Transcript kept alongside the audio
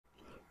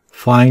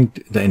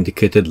Find the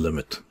indicated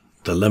limit,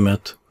 the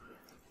limit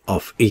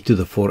of e to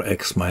the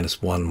 4x minus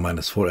 1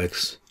 minus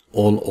 4x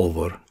all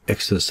over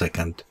x to the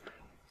second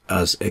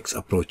as x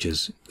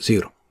approaches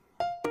 0.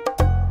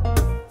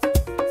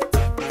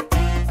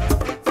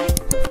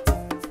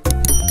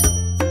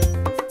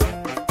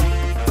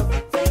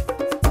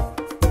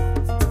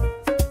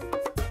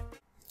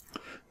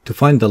 To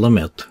find the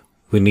limit,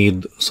 we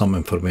need some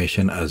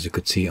information, as you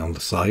could see on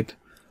the side.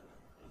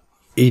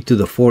 E to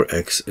the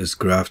 4x is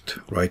graphed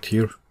right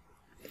here,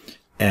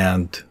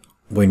 and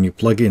when you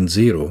plug in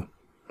 0,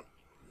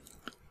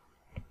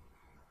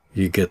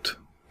 you get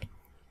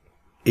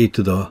e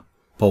to the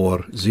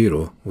power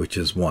 0, which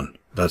is 1.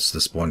 That's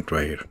this point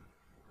right here.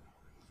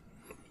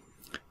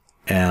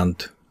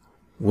 And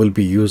we'll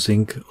be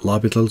using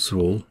L'Hopital's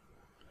rule,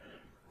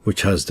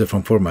 which has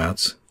different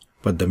formats,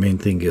 but the main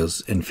thing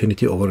is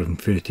infinity over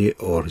infinity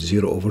or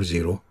 0 over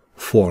 0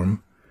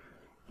 form,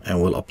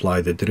 and we'll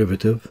apply the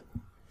derivative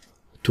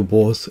to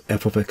both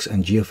f of x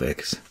and g of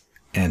x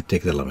and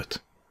take the limit.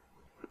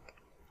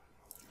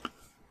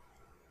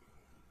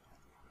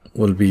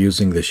 We'll be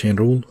using the chain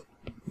rule.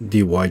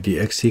 dy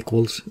dx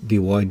equals dy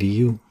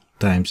du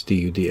times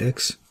du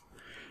dx.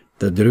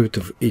 The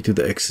derivative of e to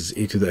the x is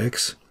e to the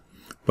x,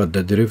 but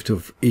the derivative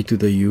of e to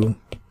the u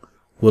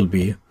will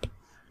be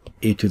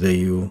e to the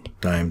u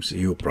times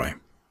u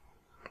prime,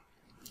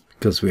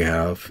 because we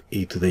have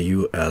e to the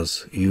u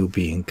as u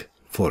being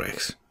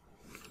 4x.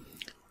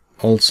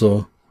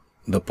 Also,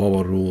 the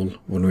power rule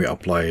when we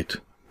apply it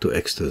to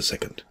x to the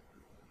second.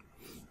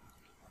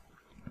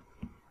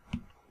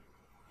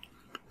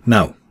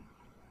 Now,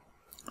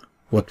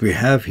 what we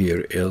have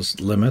here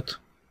is limit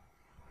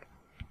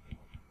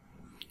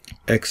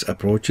x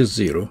approaches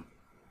 0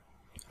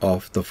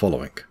 of the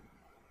following: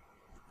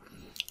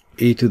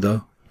 e to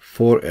the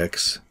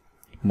 4x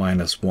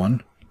minus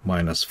 1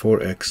 minus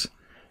 4x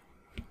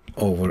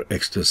over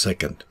x to the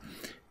second.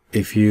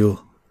 If you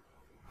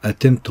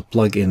attempt to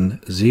plug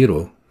in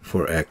 0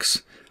 for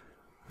x,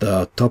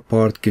 the top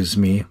part gives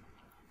me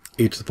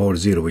e to the power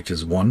 0, which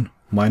is 1,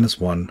 minus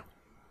 1,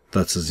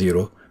 that's a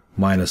 0,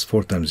 minus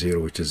 4 times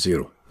 0, which is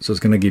 0. So it's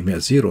going to give me a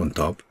 0 on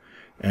top,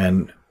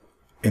 and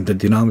in the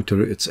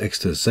denominator it's x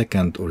to the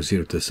second or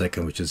 0 to the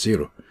second, which is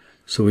 0.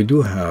 So we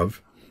do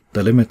have,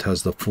 the limit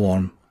has the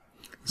form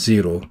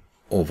 0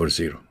 over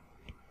 0.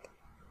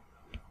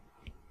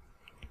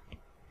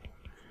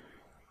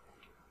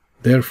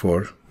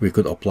 Therefore, we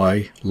could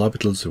apply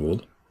L'Hopital's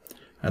rule,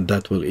 and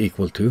that will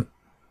equal to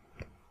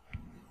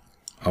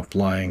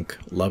applying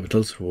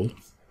L'Hopital's rule,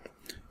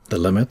 the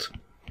limit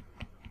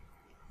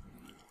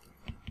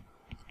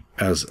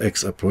as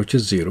x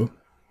approaches 0,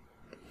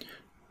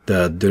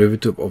 the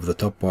derivative of the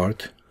top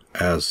part,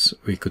 as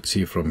we could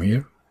see from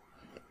here,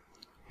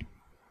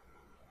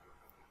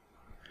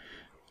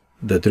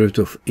 the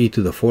derivative of e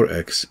to the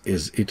 4x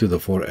is e to the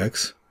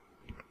 4x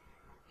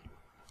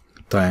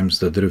times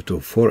the derivative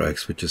of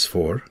 4x, which is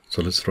 4,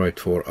 so let's write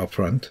 4 up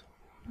front,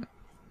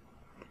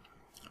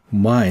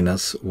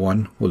 minus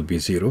 1 will be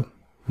 0,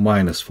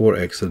 minus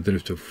 4x, the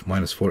derivative of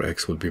minus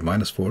 4x will be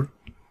minus 4,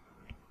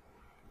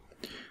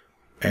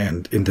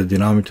 and in the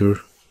denominator,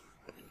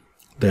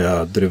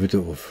 the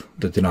derivative of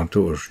the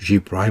denominator, or g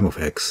prime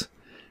of x,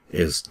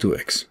 is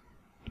 2x.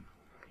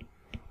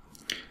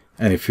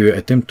 And if you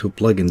attempt to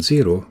plug in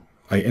 0,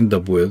 I end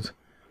up with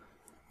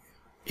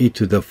e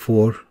to the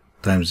 4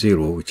 times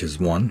 0, which is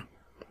 1,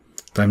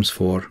 times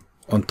 4.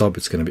 On top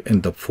it's going to be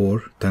end up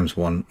 4 times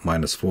 1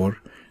 minus 4,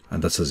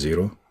 and that's a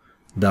 0.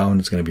 Down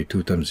it's going to be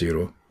 2 times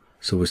 0.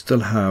 So we still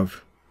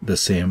have the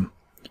same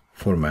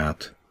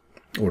format,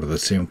 or the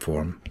same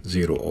form,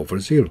 0 over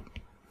 0.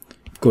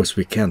 Of course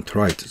we can't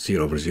write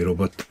 0 over 0,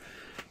 but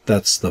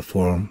that's the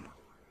form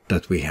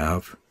that we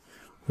have,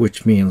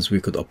 which means we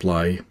could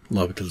apply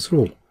L'Hopital's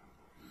rule,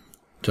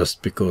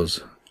 just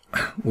because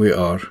we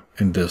are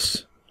in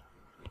this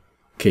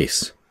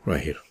case right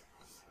here.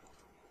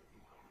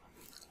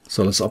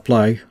 So let's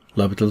apply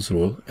L'Hopital's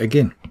rule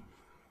again.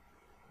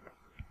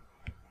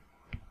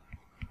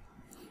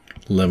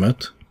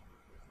 Limit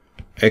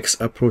x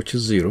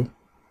approaches 0,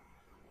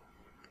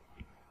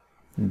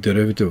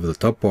 derivative of the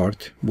top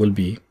part will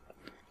be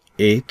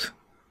 8,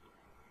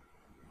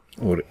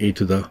 or e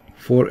to the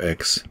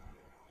 4x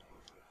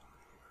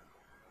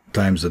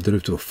times the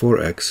derivative of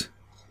 4x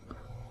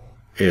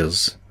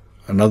is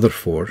another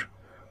 4,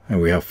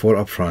 and we have 4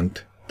 up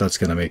front. That's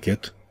going to make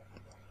it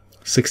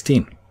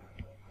 16.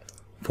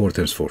 4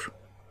 times 4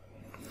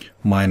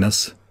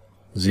 minus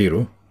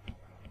 0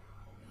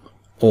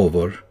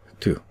 over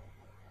 2.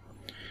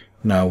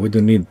 Now we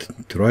don't need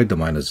to write the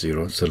minus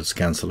 0, so let's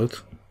cancel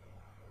it.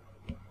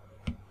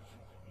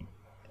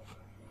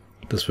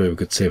 This way we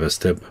could save a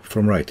step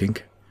from writing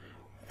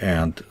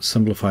and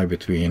simplify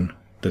between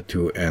the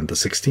 2 and the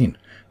 16.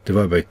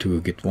 Divide by 2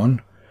 you get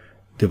 1.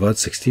 Divide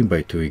 16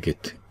 by 2 you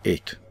get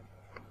 8.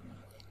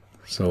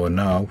 So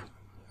now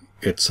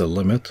it's a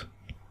limit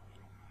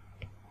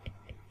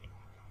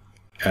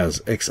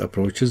as x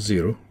approaches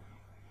 0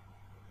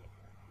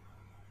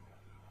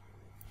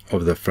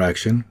 of the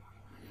fraction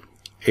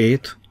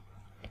 8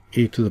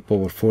 e to the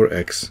power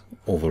 4x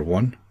over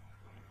 1,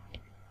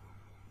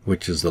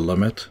 which is the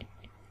limit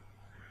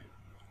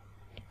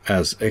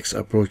as x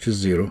approaches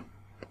 0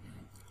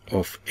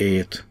 of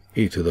 8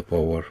 e to the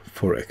power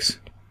 4x.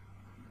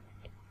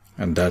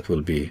 And that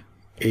will be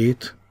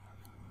 8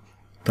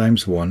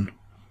 times 1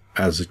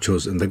 as it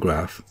shows in the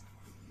graph,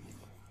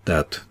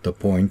 that the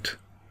point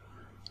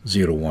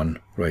 0, 1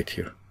 right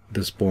here.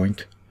 This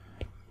point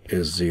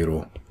is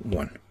 0,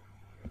 1.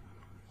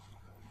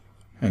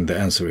 And the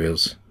answer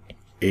is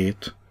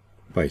 8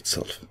 by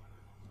itself.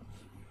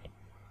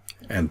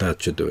 And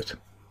that should do it.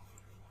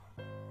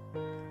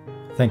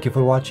 Thank you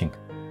for watching.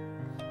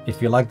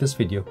 If you like this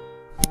video,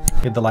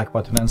 hit the like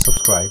button and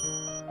subscribe,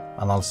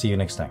 and I'll see you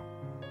next time.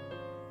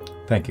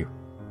 Thank you.